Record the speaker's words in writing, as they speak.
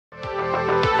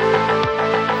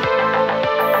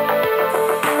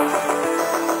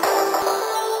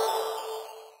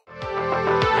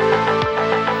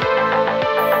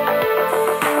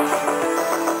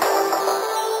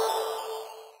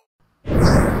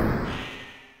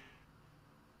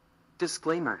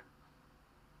Disclaimer.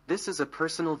 This is a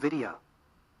personal video.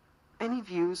 Any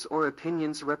views or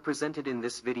opinions represented in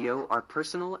this video are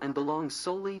personal and belong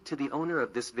solely to the owner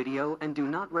of this video and do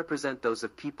not represent those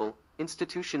of people,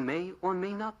 institution may or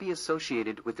may not be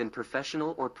associated with in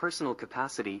professional or personal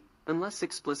capacity, unless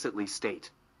explicitly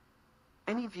state.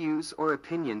 Any views or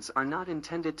opinions are not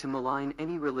intended to malign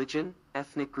any religion,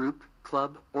 ethnic group,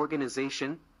 club,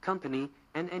 organization, company,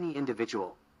 and any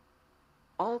individual.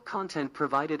 All content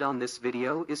provided on this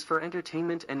video is for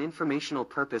entertainment and informational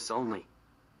purpose only.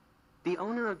 The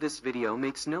owner of this video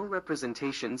makes no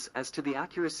representations as to the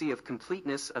accuracy of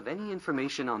completeness of any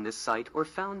information on this site or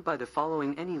found by the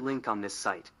following any link on this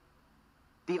site.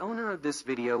 The owner of this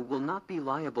video will not be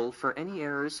liable for any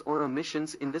errors or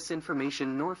omissions in this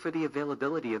information nor for the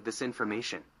availability of this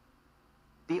information.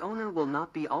 The owner will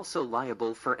not be also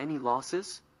liable for any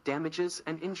losses, damages,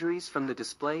 and injuries from the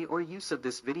display or use of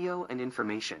this video and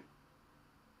information.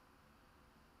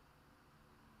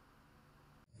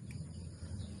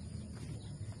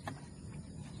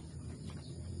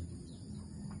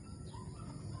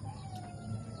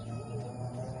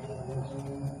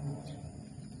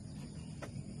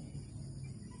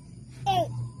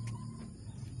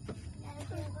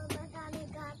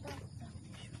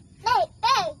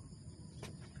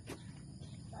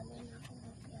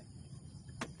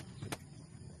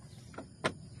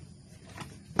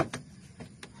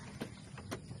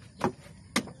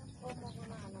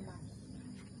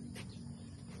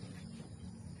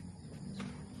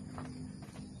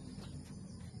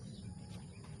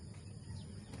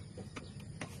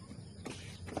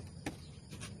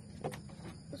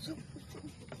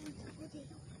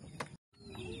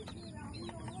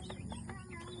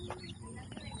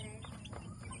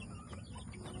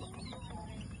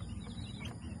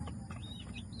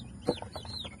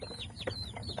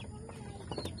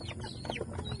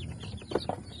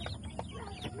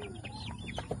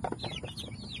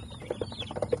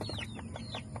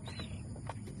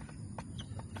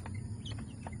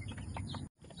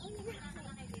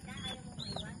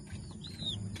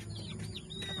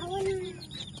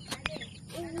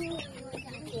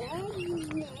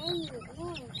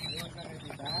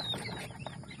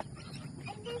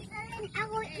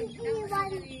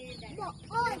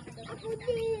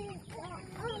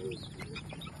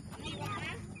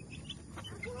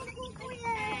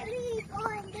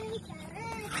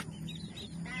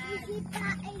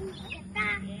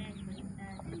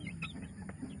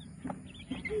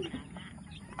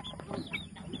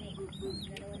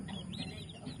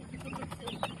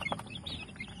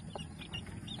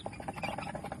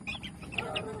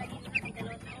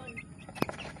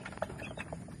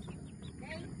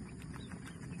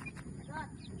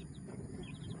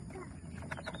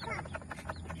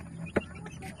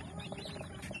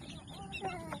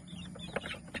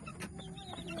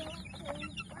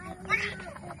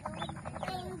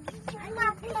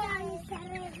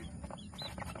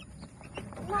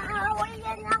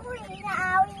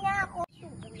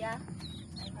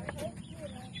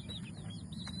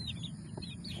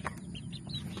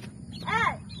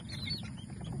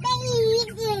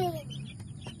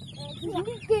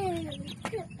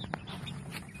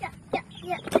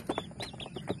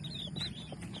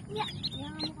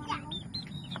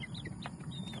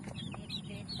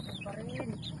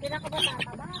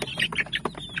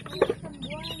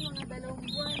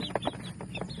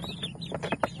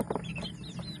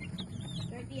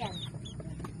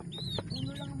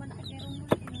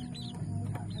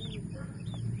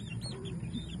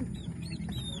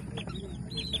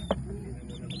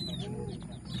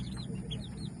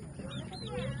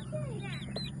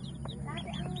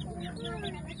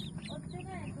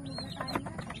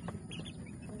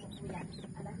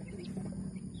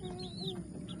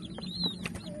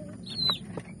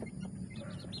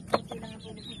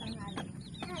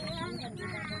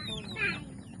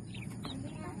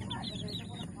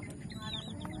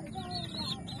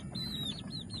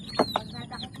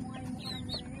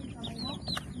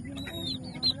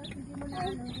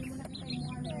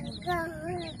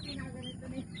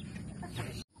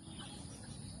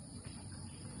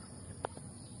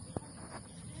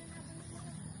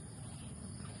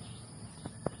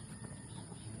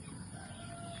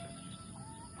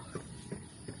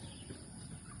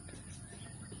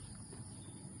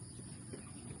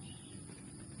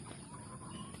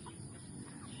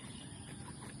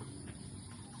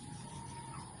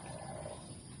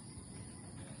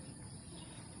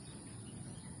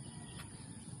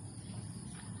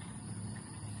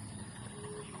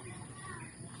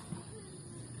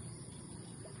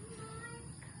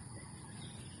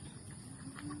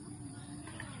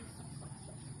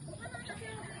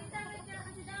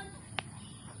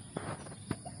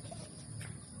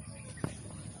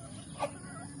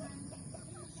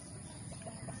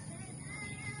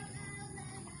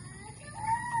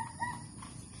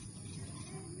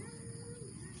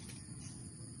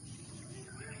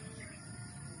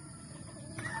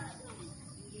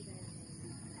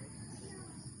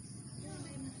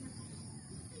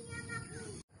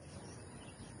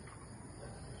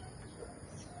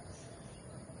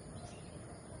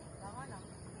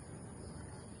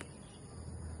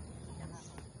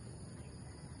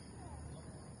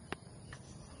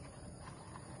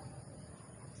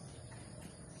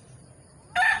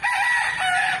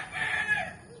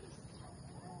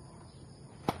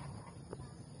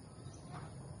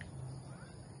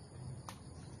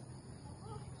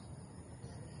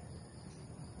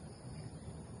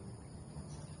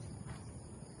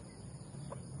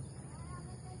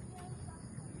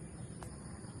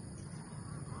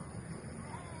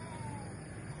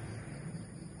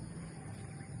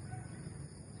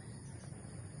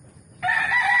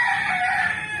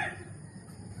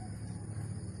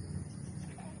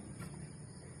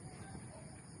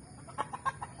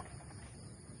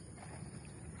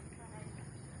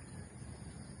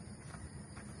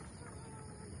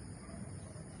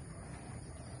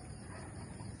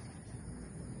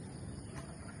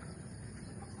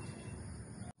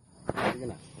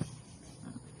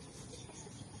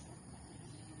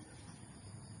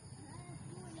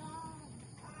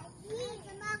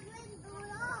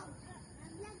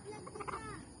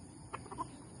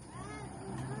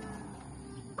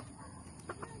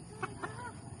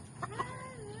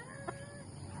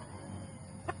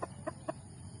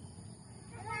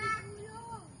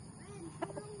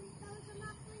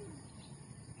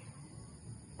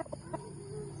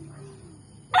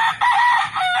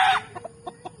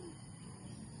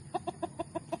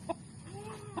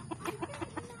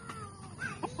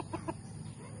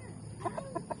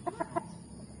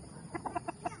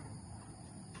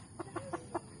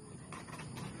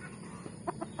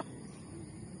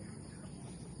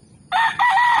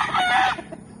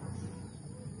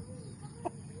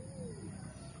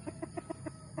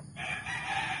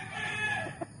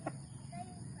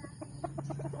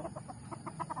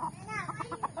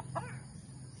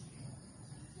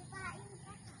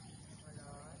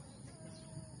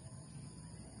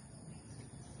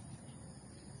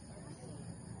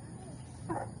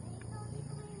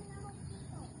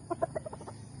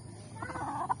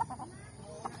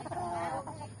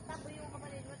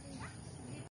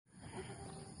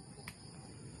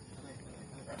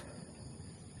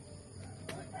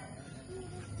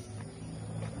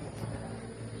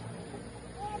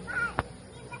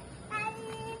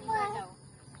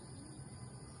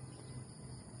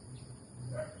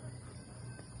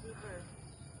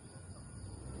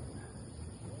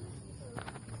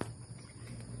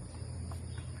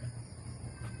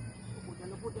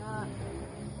 not